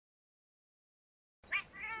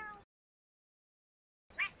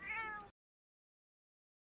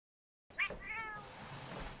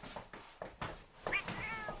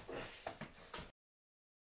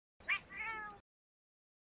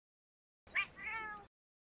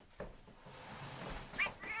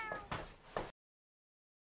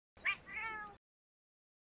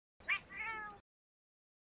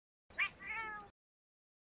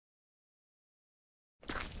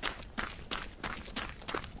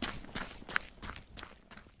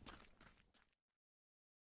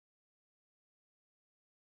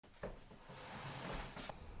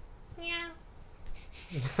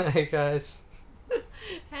Hi guys.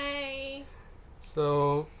 Hey.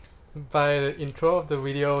 So by the intro of the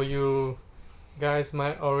video, you guys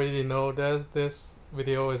might already know that this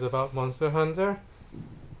video is about Monster Hunter.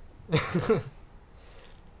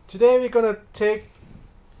 Today we're gonna take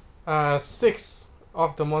 6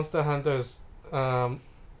 of the Monster Hunter's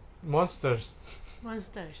monsters.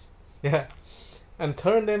 Monsters. Yeah, and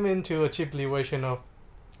turn them into a Ghibli version of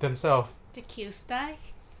themselves. The cute style.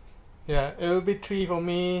 Yeah, it will be 3 for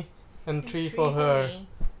me and 3 for her. Me.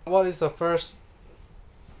 What is the first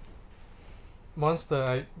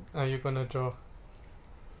monster are you gonna draw?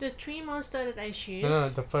 The 3 monster that I choose. No,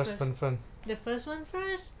 the first one. The first one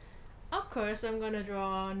first. Of course, I'm gonna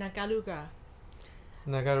draw Nagaluga.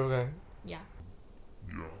 Nagaruga. Yeah.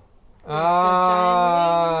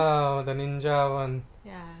 Ah, the ninja one.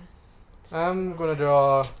 Yeah. I'm gonna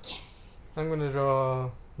draw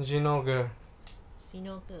Jinoga.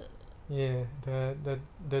 Sinoga. Yeah,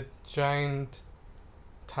 the giant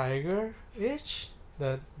tiger-ish,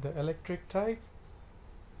 the electric type.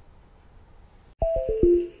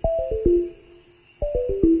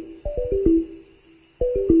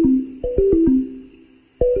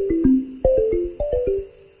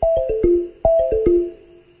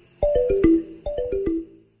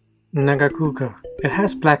 Nagakuga. It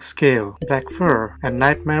has black scale, black fur, and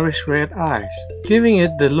nightmarish red eyes, giving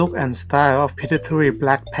it the look and style of predatory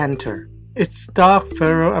black panther. Its dark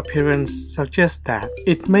feral appearance suggests that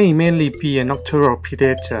it may mainly be a nocturnal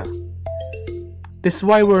predator. This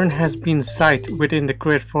wyvern has been sighted within the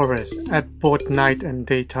Great Forest at both night and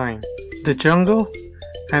daytime, the jungle,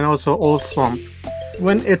 and also old swamp.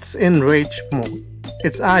 When it's in rage mode,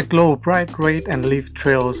 its eyes glow bright red and leave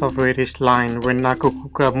trails of reddish line when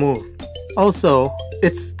Nagakuga moves. Also,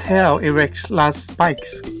 its tail erects large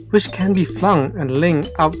spikes, which can be flung and linked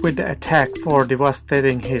up with the attack for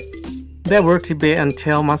devastating hits. Their vertebrae and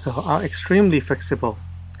tail muscles are extremely flexible,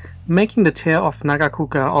 making the tail of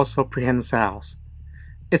Nagakuga also prehensile.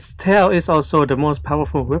 Its tail is also the most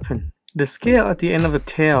powerful weapon. The scale at the end of the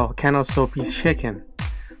tail can also be shaken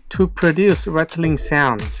to produce rattling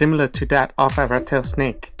sound similar to that of a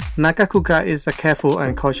rattlesnake. Nagakuga is a careful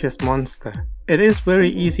and cautious monster. It is very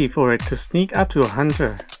easy for it to sneak up to a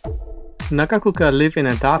hunter. Nagakuga lives in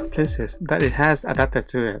dark places that it has adapted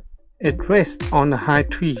to it. It rests on the high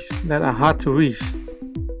trees that are hard to reach,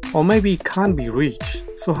 or maybe can't be reached,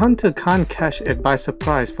 so hunter can't catch it by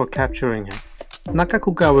surprise for capturing it.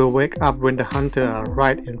 Nagakuga will wake up when the hunter are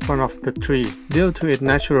right in front of the tree due to its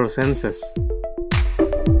natural senses.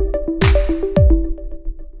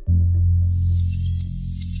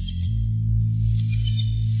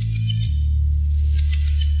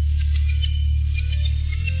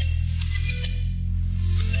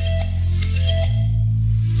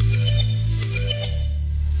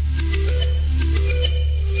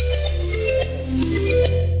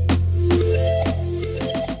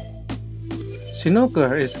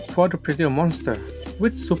 Sinoga is a quadrupedal monster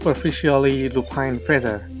with superficially lupine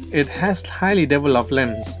feather. It has highly developed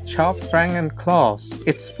limbs, sharp fangs and claws.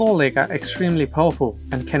 Its forelegs are extremely powerful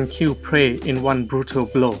and can kill prey in one brutal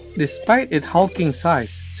blow. Despite its hulking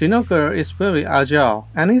size, Sinoga is very agile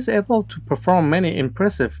and is able to perform many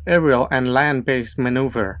impressive aerial and land-based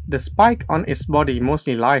maneuvers. The spikes on its body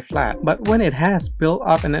mostly lie flat, but when it has built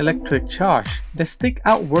up an electric charge, they stick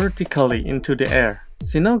out vertically into the air.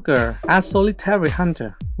 Sinoga are solitary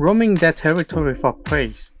hunters, roaming their territory for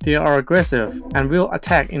prey. They are aggressive and will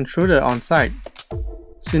attack intruders on sight.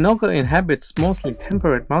 Sinoga inhabits mostly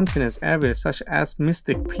temperate mountainous areas such as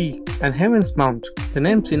Mystic Peak and Heaven's Mount. The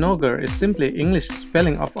name Sinoga is simply English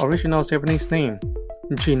spelling of original Japanese name,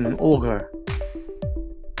 Jin Ogre.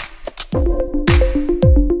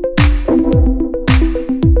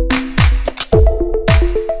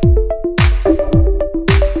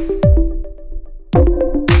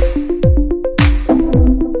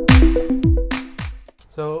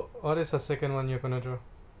 So, what is the second one you're gonna draw?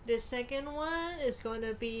 The second one is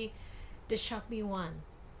gonna be the chubby one.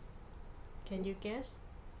 Can you guess?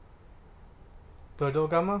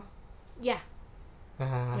 Dodogama? Yeah.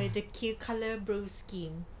 With the cute color blue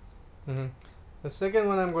scheme. The second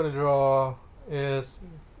one I'm gonna draw is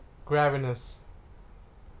Gravinus.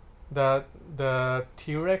 The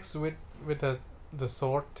T-Rex with the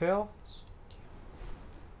sword tail.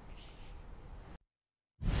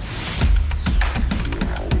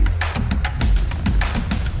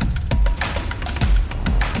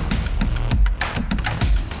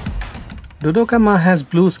 Dodogama has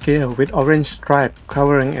blue scale with orange stripe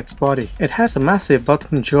covering its body. It has a massive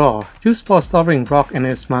bottom jaw used for storing rock in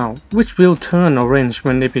its mouth, which will turn orange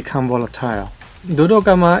when they become volatile.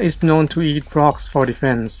 Dodogama is known to eat rocks for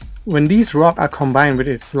defense. When these rocks are combined with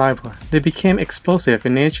its saliva, they became explosive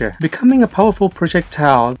in nature, becoming a powerful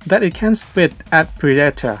projectile that it can spit at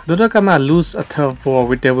predator. Dodogama loses a tough war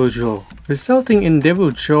with Devil Joe, resulting in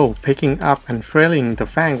Devil Joe picking up and trailing the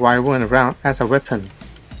fanged wyvern around as a weapon.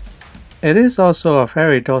 It is also a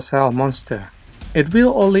very docile monster. It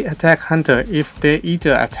will only attack hunter if they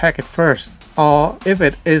either attack it first, or if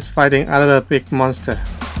it is fighting another big monster.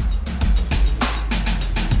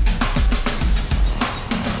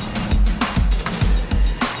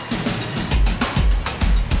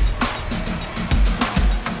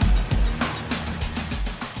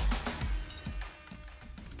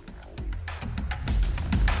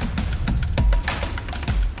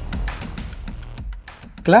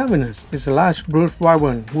 Glavinus is a large brute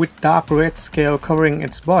wyvern with dark red scale covering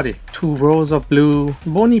its body, 2 rows of blue,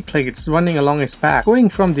 bony plates running along its back, going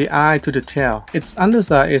from the eye to the tail. Its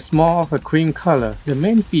underside is more of a cream color. The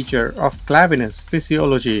main feature of Glavinus'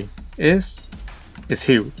 physiology is its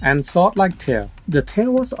huge and sword-like tail. The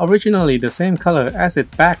tail was originally the same color as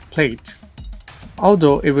its back plate,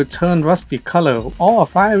 although it would turn rusty color or a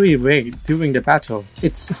fiery red during the battle.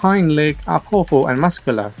 Its hind legs are powerful and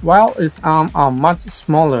muscular, while its arms are much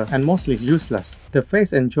smaller and mostly useless. The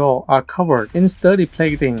face and jaw are covered in sturdy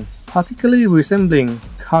plating, particularly resembling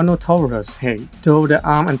Carnotaurus' head, though the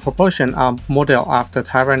arm and proportion are modeled after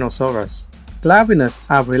Tyrannosaurus. Glavinus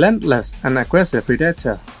are relentless and aggressive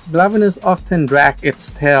predator. Glavinus often drag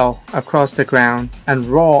its tail across the ground and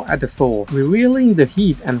roar at the foe, revealing the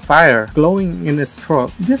heat and fire glowing in its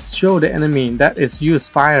throat. This shows the enemy that it uses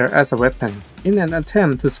fire as a weapon in an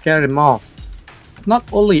attempt to scare them off. Not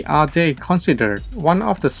only are they considered one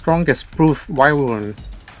of the strongest brute wyvern,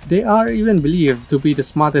 they are even believed to be the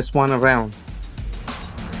smartest one around.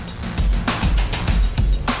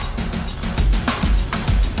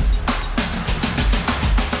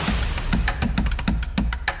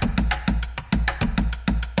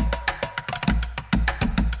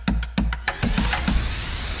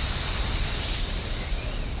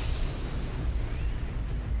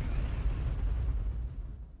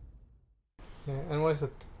 Yeah, and what's the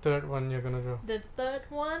third one you're gonna draw? The third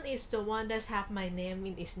one is the one that have my name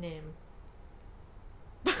in its name.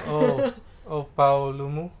 Oh,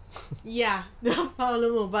 Paolumu. Yeah, the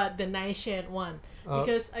Paolumu, but the nightshade one.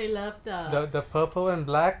 Because I love the purple and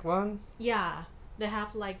black one. Yeah, they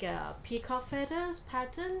have like a peacock feathers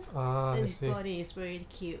pattern, and its body is very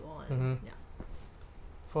cute one. Yeah.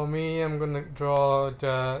 For me, I'm gonna draw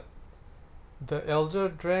the elder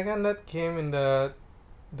dragon that came in the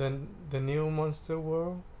new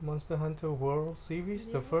Monster Hunter World series.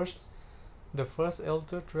 Yes. The first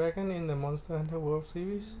elder dragon in the Monster Hunter World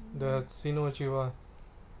series, the Shinojiwa.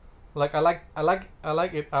 Like I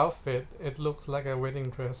like its outfit. It looks like a wedding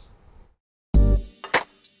dress.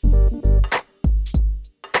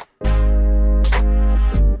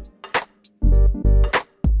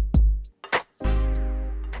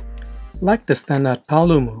 Like the standard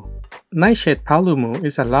Paolumu, Nightshade Paolumu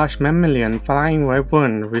is a large mammalian flying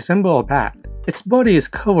wyvern resembling a bat. Its body is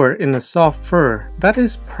covered in a soft fur that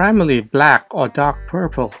is primarily black or dark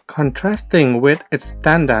purple, contrasting with its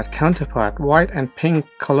standard counterpart white and pink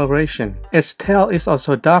coloration. Its tail is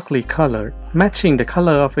also darkly colored, matching the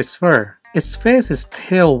color of its fur. Its face is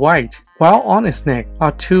pale white, while on its neck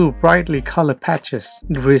are 2 brightly colored patches,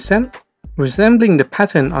 resembling the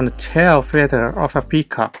pattern on the tail feather of a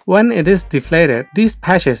peacock. When it is deflated, these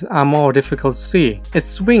patches are more difficult to see.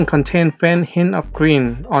 Its wing contains faint hint of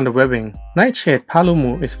green on the webbing. Nightshade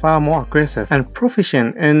Paolumu is far more aggressive and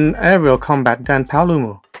proficient in aerial combat than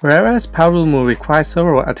Paolumu. Whereas Paolumu requires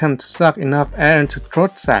several attempts to suck enough air into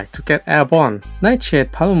throat sac to get airborne,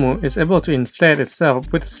 Nightshade Paolumu is able to inflate itself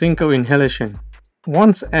with a single inhalation.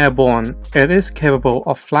 Once airborne, it is capable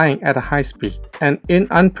of flying at a high speed and in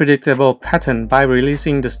unpredictable pattern by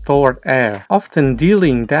releasing the stored air, often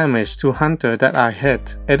dealing damage to hunters that are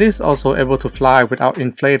hit. It is also able to fly without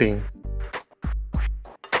inflating.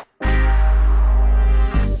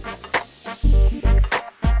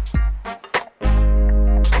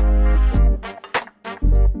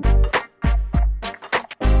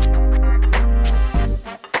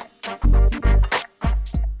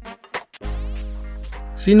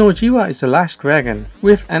 Shinojiwa is a large dragon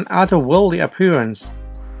with an otherworldly appearance.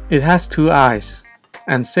 It has 2 eyes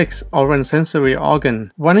and 6 orange sensory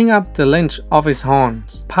organs running up the length of its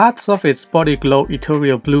horns. Parts of its body glow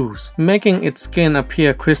ethereal blues, making its skin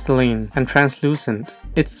appear crystalline and translucent.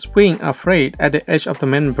 Its wings are frayed at the edge of the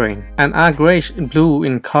membrane and are grayish-blue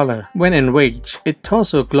in color. When enraged, its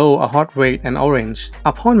torso glows a hot red and orange.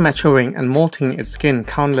 Upon maturing and molting its skin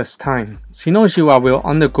countless times, Cynochihuahua will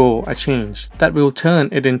undergo a change that will turn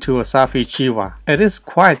it into a Safi Chihuahua. It is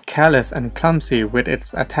quite careless and clumsy with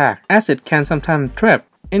its attack, as it can sometimes trap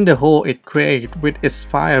in the hole it creates with its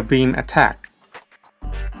fire beam attack.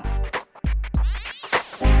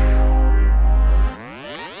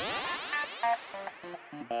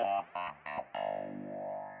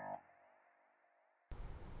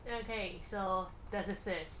 Okay, so this is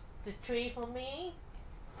this. The 3 for me.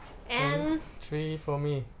 And 3 for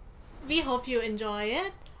me. we hope you enjoy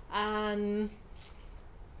it. And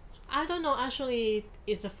I don't know, actually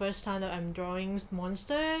it's the first time that I'm drawing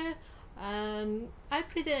monster, and I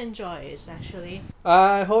pretty enjoy it actually.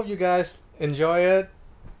 I hope you guys enjoy it.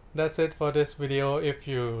 That's it for this video. If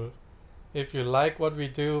you like what we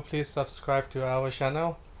do, please subscribe to our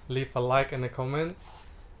channel, leave a like and a comment,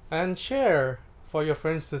 and share for your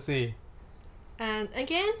friends to see. And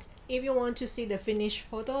again, if you want to see the finished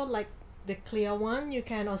photo, like the clear one, you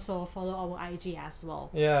can also follow our IG as well.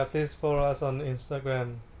 Yeah, please follow us on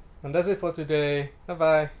Instagram. And that's it for today. Bye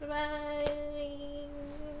bye. Bye bye.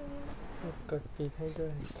 กดปิดให้ด้ว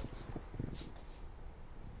ย